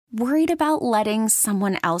Worried about letting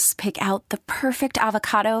someone else pick out the perfect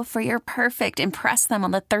avocado for your perfect impress them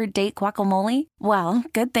on the third date guacamole? Well,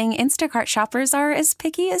 good thing Instacart shoppers are as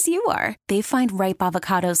picky as you are. They find ripe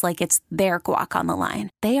avocados like it's their guac on the line.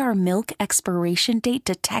 They are milk expiration date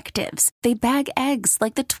detectives. They bag eggs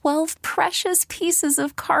like the 12 precious pieces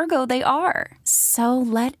of cargo they are. So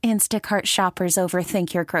let Instacart shoppers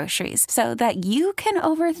overthink your groceries so that you can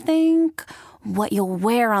overthink what you'll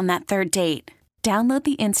wear on that third date. Download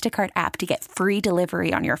the Instacart app to get free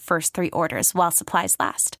delivery on your first 3 orders while supplies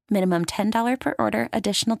last. Minimum $10 per order.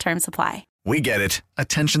 Additional terms apply. We get it.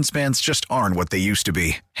 Attention spans just aren't what they used to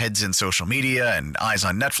be. Heads in social media and eyes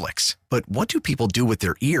on Netflix. But what do people do with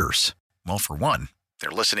their ears? Well, for one, they're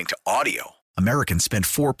listening to audio. Americans spend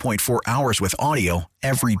 4.4 hours with audio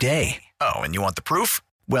every day. Oh, and you want the proof?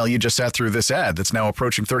 Well, you just sat through this ad that's now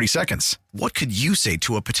approaching 30 seconds. What could you say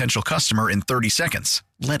to a potential customer in 30 seconds?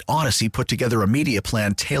 Let Odyssey put together a media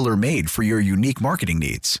plan tailor-made for your unique marketing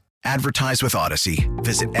needs. Advertise with Odyssey.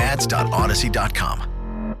 Visit ads.odyssey.com.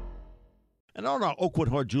 And on our Oakwood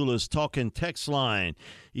Harjulas Talking text line,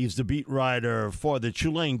 he's the beat writer for the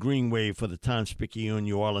Tulane Green Wave for the Times-Picayune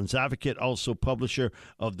New Orleans Advocate, also publisher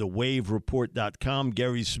of the WaveReport.com,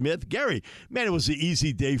 Guerry Smith. Guerry, man, it was an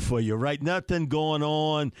easy day for you, right? Nothing going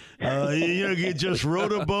on. You just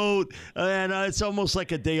rode a boat, and it's almost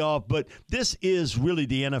like a day off. But this is really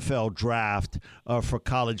the NFL draft for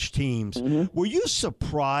college teams. Mm-hmm. Were you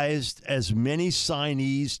surprised as many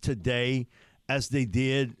signees today as they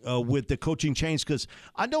did with the coaching change? Because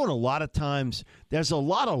I know in a lot of times there's a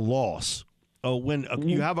lot of loss when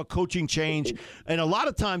you have a coaching change, and a lot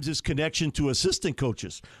of times it's connection to assistant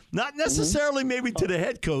coaches, not necessarily maybe to the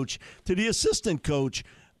head coach, to the assistant coach.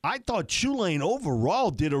 I thought Tulane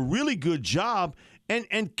overall did a really good job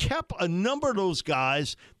and kept a number of those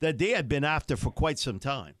guys that they had been after for quite some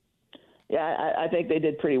time. Yeah, I think they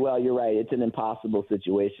did pretty well. You're right. It's an impossible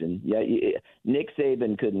situation. Yeah, Nick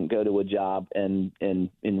Saban couldn't go to a job and in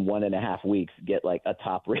 1.5 weeks get like a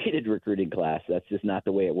top-rated recruiting class. That's just not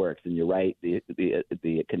the way it works. And you're right, the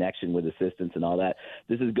connection with assistants and all that.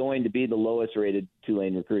 This is going to be the lowest-rated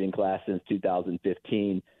Tulane recruiting class since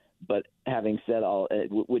 2015. But having said all,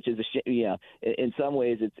 which is in some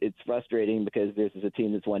ways it's frustrating because this is a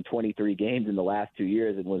team that's won 23 games in the last 2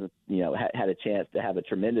 years and was had a chance to have a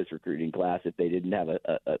tremendous recruiting class if they didn't have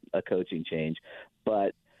a coaching change.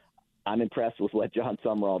 But I'm impressed with what Jon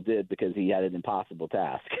Sumrall did because he had an impossible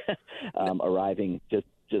task, arriving just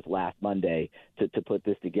last Monday to put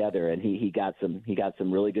this together, and he got some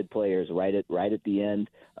really good players right at the end.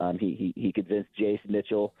 He convinced Jace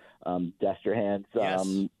Mitchell, Desterhan's. Yes.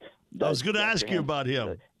 I was going to ask you about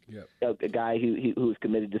him. A guy who was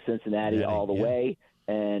committed to Cincinnati all the way,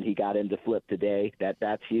 and he got him to flip today.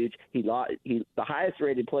 That's huge. The highest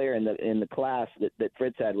rated player in the class that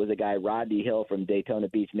Fritz had was a guy Rodney Hill from Daytona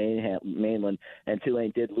Beach, mainland, and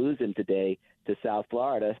Tulane did lose him today to South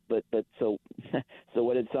Florida. But so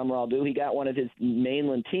what did Sumrall do? He got one of his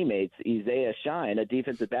mainland teammates, Isaiah Shine, a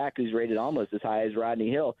defensive back who's rated almost as high as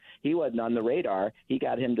Rodney Hill. He wasn't on the radar. He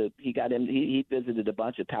visited a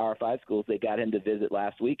bunch of Power 5 schools. They got him to visit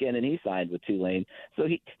last weekend, and he signed with Tulane. So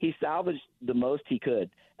he salvaged the most he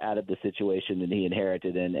could out of the situation that he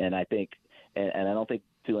inherited, and I think and I don't think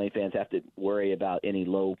Tulane fans have to worry about any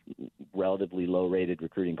relatively low-rated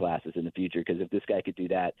recruiting classes in the future, because if this guy could do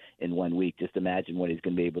that in 1 week, just imagine what he's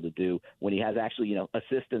going to be able to do when he has actually,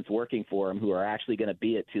 assistants working for him who are actually going to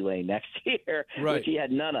be at Tulane next year, right, which he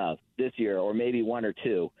had none of this year, or maybe 1 or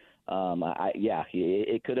 2.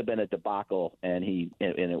 It could have been a debacle, and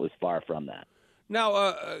it was far from that.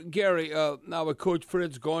 Now, Guerry, now with Coach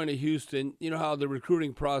Fritz going to Houston, you know how the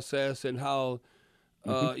recruiting process and how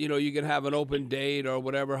you can have an open date or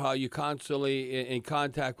whatever, how you constantly in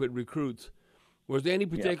contact with recruits. Was there any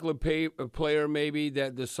particular player maybe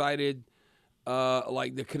that decided,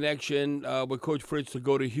 like the connection with Coach Fritz, to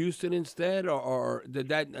go to Houston instead, or did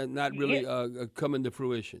that not really come into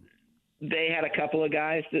fruition? They had a couple of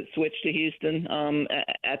guys that switched to Houston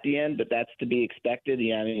at the end, but that's to be expected.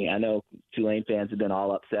 Yeah, I mean, I know Tulane fans have been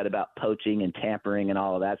all upset about poaching and tampering and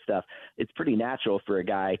all of that stuff. It's pretty natural for a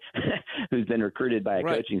guy who's been recruited by a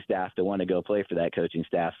coaching staff to want to go play for that coaching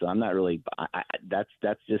staff. So I'm not really. That's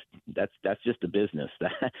just the business.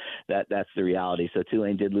 That's the reality. So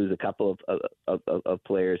Tulane did lose a couple of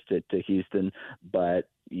players to Houston, but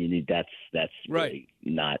that's really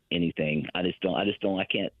not anything. I just don't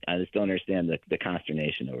understand the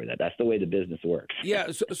consternation over that. That's the way the business works.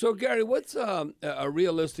 Yeah. So Guerry, what's a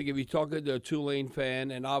realistic, if you're talking to a Tulane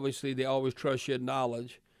fan, and obviously they always trust your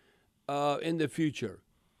knowledge, in the future,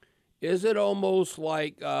 is it almost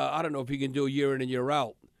like, I don't know if you can do a year in and year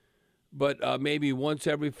out, but maybe once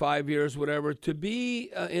every 5 years, whatever, to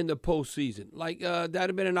be in the postseason. Like that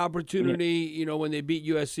had been an opportunity, when they beat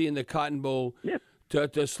USC in the Cotton Bowl,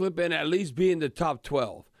 to slip in, at least be in the top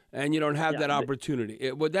 12. And you don't have that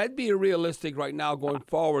opportunity. Would that be realistic right now going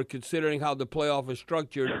forward, considering how the playoff is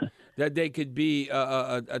structured, that they could be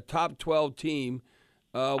a top 12 team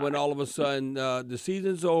when all of a sudden the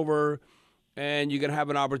season's over and you're going to have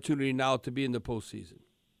an opportunity now to be in the postseason?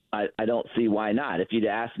 I don't see why not. If you'd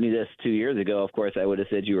asked me this 2 years ago, of course, I would have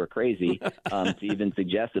said you were crazy to even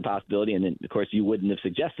suggest the possibility. And then, of course, you wouldn't have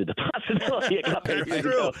suggested the possibility a couple of years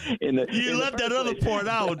ago. You left that other part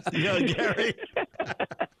out, Gary.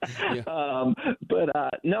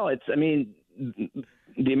 No,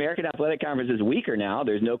 the American Athletic Conference is weaker now.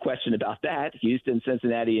 There's no question about that. Houston,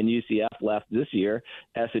 Cincinnati, and UCF left this year.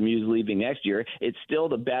 SMU's leaving next year. It's still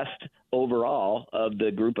the best overall of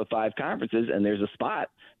the group of 5 conferences, and there's a spot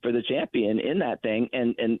for the champion in that thing.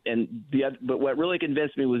 But what really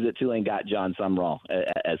convinced me was that Tulane got Jon Sumrall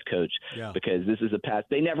as coach, because this is a past.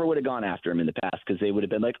 They never would have gone after him in the past, because they would have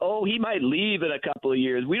been like, oh, he might leave in a couple of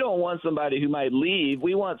years. We don't want somebody who might leave.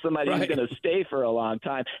 We want somebody who's going to stay for a long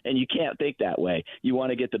time. And you can't think that way. You want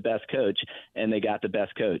to get the best coach, and they got the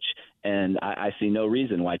best coach. And I see no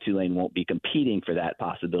reason why Tulane won't be competing for that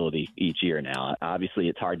possibility each year now. Obviously,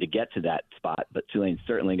 it's hard to get to that spot, but Tulane's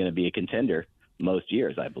certainly going to be a contender most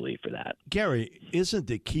years, I believe, for that. Gary, isn't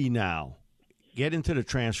the key now get into the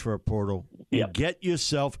transfer portal and get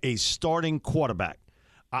yourself a starting quarterback?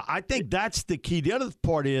 I think that's the key. The other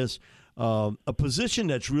part is a position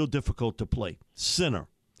that's real difficult to play, center.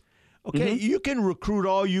 Okay, you can recruit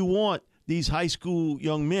all you want, these high school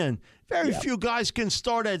young men. Very few guys can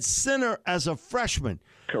start at center as a freshman.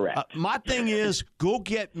 Correct. My thing is, go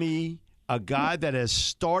get me a guy that has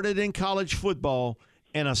started in college football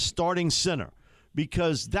and a starting center,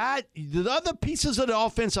 because the other pieces of the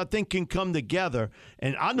offense, I think, can come together.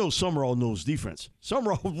 And I know Sumrall knows defense.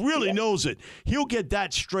 Sumrall really knows it. He'll get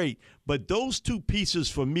that straight. But those two pieces,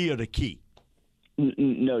 for me, are the key.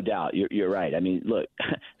 No doubt. You're right. I mean, look,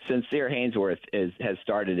 Sincere Haynesworth has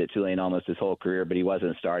started at Tulane almost his whole career, but he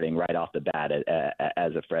wasn't starting right off the bat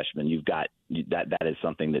as a freshman. You've got that is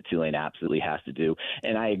something that Tulane absolutely has to do.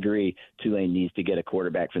 And I agree, Tulane needs to get a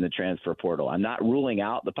quarterback from the transfer portal. I'm not ruling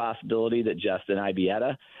out the possibility that Justin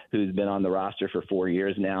Ibieta, who's been on the roster for 4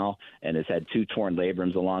 years now and has had 2 torn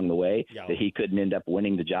labrums along the way, that he couldn't end up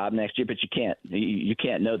winning the job next year. But you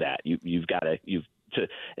can't know that. To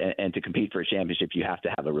compete for a championship, you have to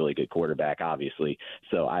have a really good quarterback, obviously.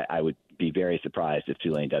 So I would be very surprised if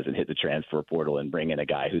Tulane doesn't hit the transfer portal and bring in a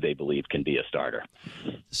guy who they believe can be a starter.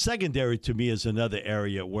 Secondary, to me, is another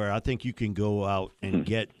area where I think you can go out and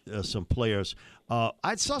get some players.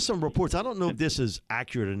 I saw some reports. I don't know if this is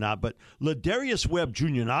accurate or not, but Ladarius Webb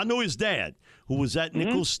Jr., and I know his dad, who was at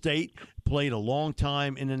Nicholls State, played a long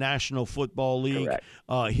time in the National Football League.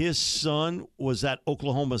 His son was at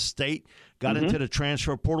Oklahoma State, got into the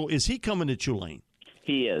transfer portal. Is he coming to Tulane?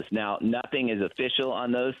 He is. Now, nothing is official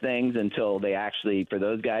on those things until they're actually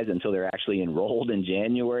enrolled in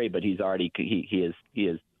January, but he's already he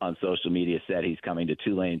is on social media said he's coming to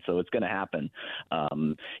Tulane, so it's going to happen.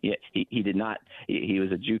 He did not. He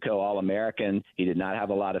was a JUCO All-American. He did not have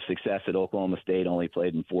a lot of success at Oklahoma State. Only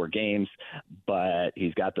played in 4 games, but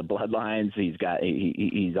he's got the bloodlines. He's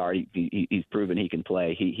proven he can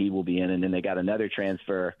play. He will be in, and then they got another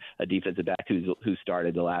transfer, a defensive back who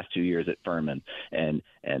started the last 2 years at Furman,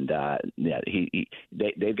 they've got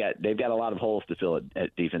a lot of holes to fill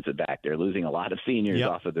at defensive back. They're losing a lot of seniors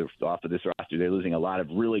off of this roster. They're losing a lot of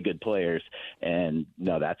really good players, and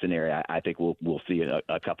no, that's an area I think we'll see a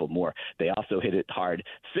couple more. They also hit it hard.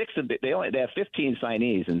 They have 15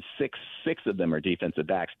 signees, and six of them are defensive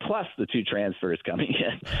backs, plus the 2 transfers coming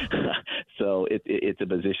in. So it's a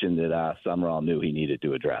position that Sumrall knew he needed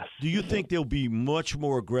to address. Do you think they'll be much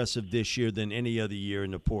more aggressive this year than any other year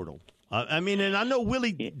in the portal? And I know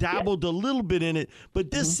Willie dabbled a little bit in it,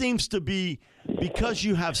 but this seems to be because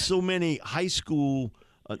you have so many high school,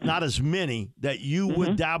 not as many, that you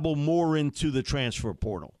would dabble more into the transfer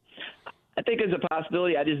portal. I think it's a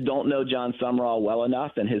possibility. I just don't know Jon Sumrall well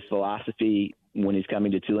enough and his philosophy when he's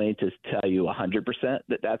coming to Tulane to tell you 100%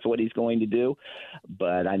 that that's what he's going to do.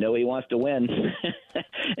 But I know he wants to win.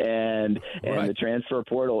 and the transfer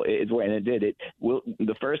portal is where, and it did.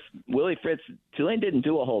 Willie Fritz, Tulane didn't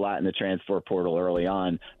do a whole lot in the transfer portal early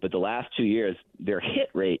on, but the last 2 years, their hit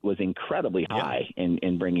rate was incredibly high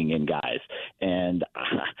in bringing in guys. And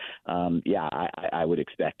I would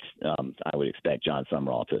expect Jon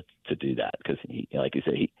Sumrall to do that because, like you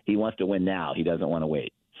said, he wants to win now. He doesn't want to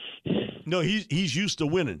wait. No, he's used to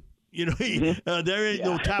winning. There ain't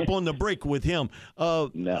no tap on the brake with him.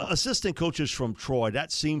 No. Assistant coaches from Troy,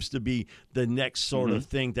 that seems to be the next sort of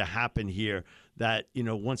thing to happen here, that,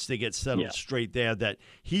 once they get settled straight there, that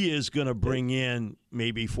he is going to bring in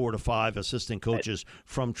maybe 4 to 5 assistant coaches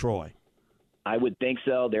from Troy. I would think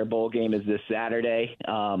so. Their bowl game is this Saturday.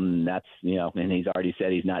 That's, and he's already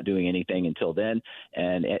said he's not doing anything until then.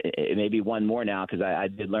 And it may be one more now, because I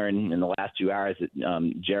did learn in the last 2 hours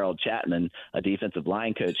that Gerald Chapman, a defensive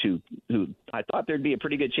line coach, who I thought there'd be a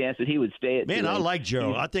pretty good chance that he would stay at Man, Tulane. I like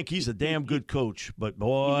Gerald. I think he's a damn good coach. But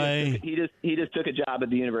boy, he just took a job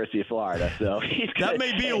at the University of Florida, so that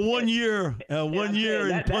may be a 1 year,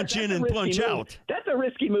 and punch in and punch out. That's a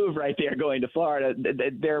risky move right there, going to Florida.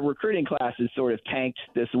 Their recruiting class is sort of tanked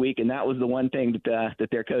this week, and that was the one thing that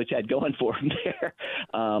their coach had going for him there.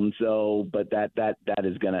 But that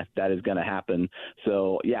is gonna happen.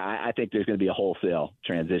 So yeah, I think there's going to be a wholesale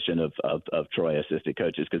transition of Troy assistant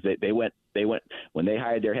coaches, because they went when they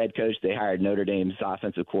hired their head coach, they hired Notre Dame's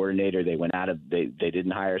offensive coordinator. They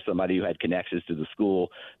didn't hire somebody who had connections to the school.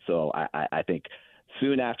 So I think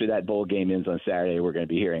soon after that bowl game ends on Saturday, we're going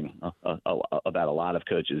to be hearing about a lot of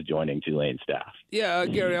coaches joining Tulane staff. Yeah,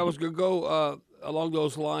 Gary, I was going to go along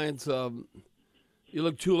those lines. You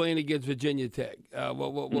look Tulane against Virginia Tech.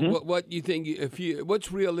 What you think?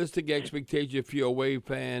 What's realistic expectation if you're a Wave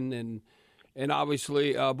fan? And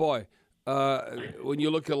obviously, when you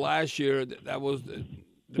look at last year, that was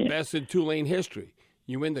the best in Tulane history.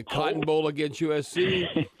 You win the Cotton Bowl against USC,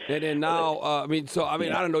 and then now, I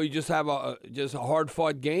don't know. You just have a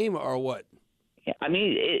hard-fought game, or what? I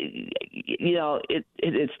mean,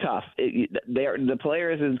 it's tough. The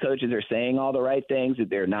players and coaches are saying all the right things, that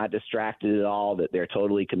they're not distracted at all, that they're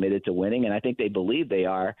totally committed to winning, and I think they believe they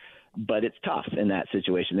are. But it's tough in that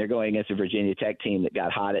situation. They're going against a Virginia Tech team that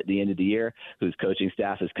got hot at the end of the year, whose coaching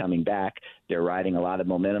staff is coming back. They're riding a lot of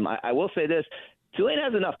momentum. I will say this. Tulane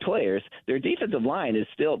has enough players. Their defensive line is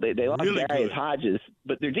still they lost really Darius Hodges,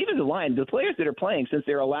 but their defensive line, the players that are playing, since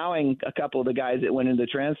they're allowing a couple of the guys that went into the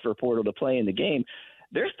transfer portal to play in the game,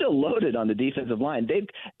 they're still loaded on the defensive line.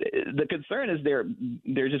 The concern is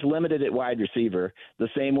they're just limited at wide receiver, the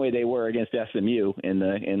same way they were against SMU in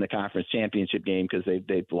the conference championship game, because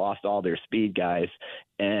they've lost all their speed guys.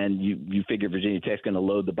 And you figure Virginia Tech's going to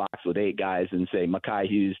load the box with 8 guys and say, Mekhi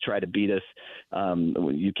Hughes, try to beat us.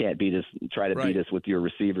 You can't beat us. Try to beat us with your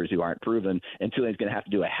receivers who aren't proven. And Tulane's going to have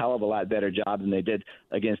to do a hell of a lot better job than they did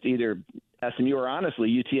against either SMU or, honestly,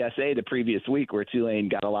 UTSA the previous week, where Tulane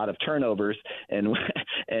got a lot of turnovers and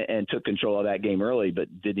took control of that game early,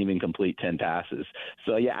 but didn't even complete 10 passes.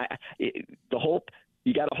 So, yeah, you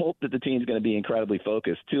got to hope that the team's going to be incredibly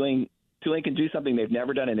focused. Tulane can do something they've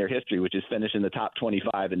never done in their history, which is finish in the top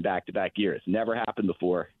 25 in back-to-back years. Never happened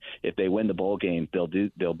before. If they win the bowl game, they'll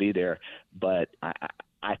be there. But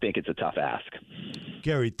I think it's a tough ask.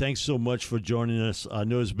 Gary, thanks so much for joining us. I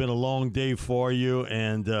know it's been a long day for you,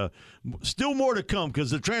 and still more to come,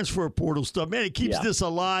 because the transfer portal stuff, man, it keeps this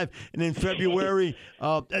alive. And in February,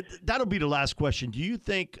 that'll be the last question. Do you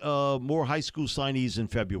think more high school signees in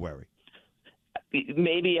February?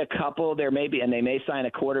 Maybe a couple. There may be, and they may sign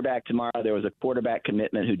a quarterback tomorrow. There was a quarterback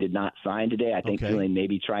commitment who did not sign today. I think Tulane may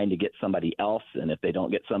be trying to get somebody else, and if they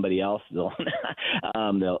don't get somebody else, they'll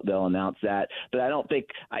announce that. But I don't think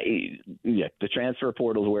the transfer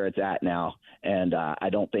portal is where it's at now, and I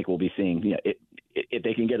don't think we'll be seeing if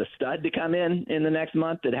they can get a stud to come in the next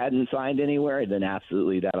month that hadn't signed anywhere, then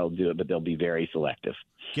absolutely that'll do it. But they'll be very selective.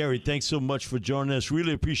 Gary, thanks so much for joining us.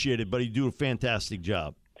 Really appreciate it, buddy. You do a fantastic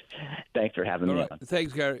job. Thanks for having me on.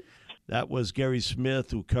 Thanks, Gary. That was Guerry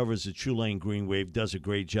Smith, who covers the Tulane Green Wave, does a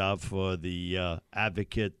great job for the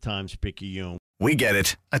Advocate Times-Picayune. We get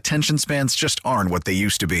it. Attention spans just aren't what they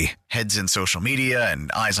used to be. Heads in social media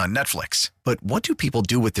and eyes on Netflix. But what do people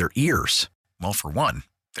do with their ears? Well, for one,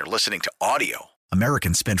 they're listening to audio.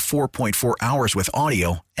 Americans spend 4.4 hours with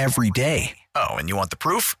audio every day. Oh, and you want the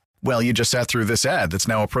proof? Well, you just sat through this ad that's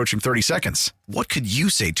now approaching 30 seconds. What could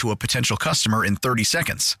you say to a potential customer in 30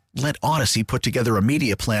 seconds? Let Odyssey put together a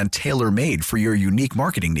media plan tailor-made for your unique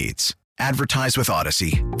marketing needs. Advertise with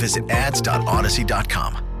Odyssey. Visit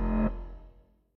ads.odyssey.com.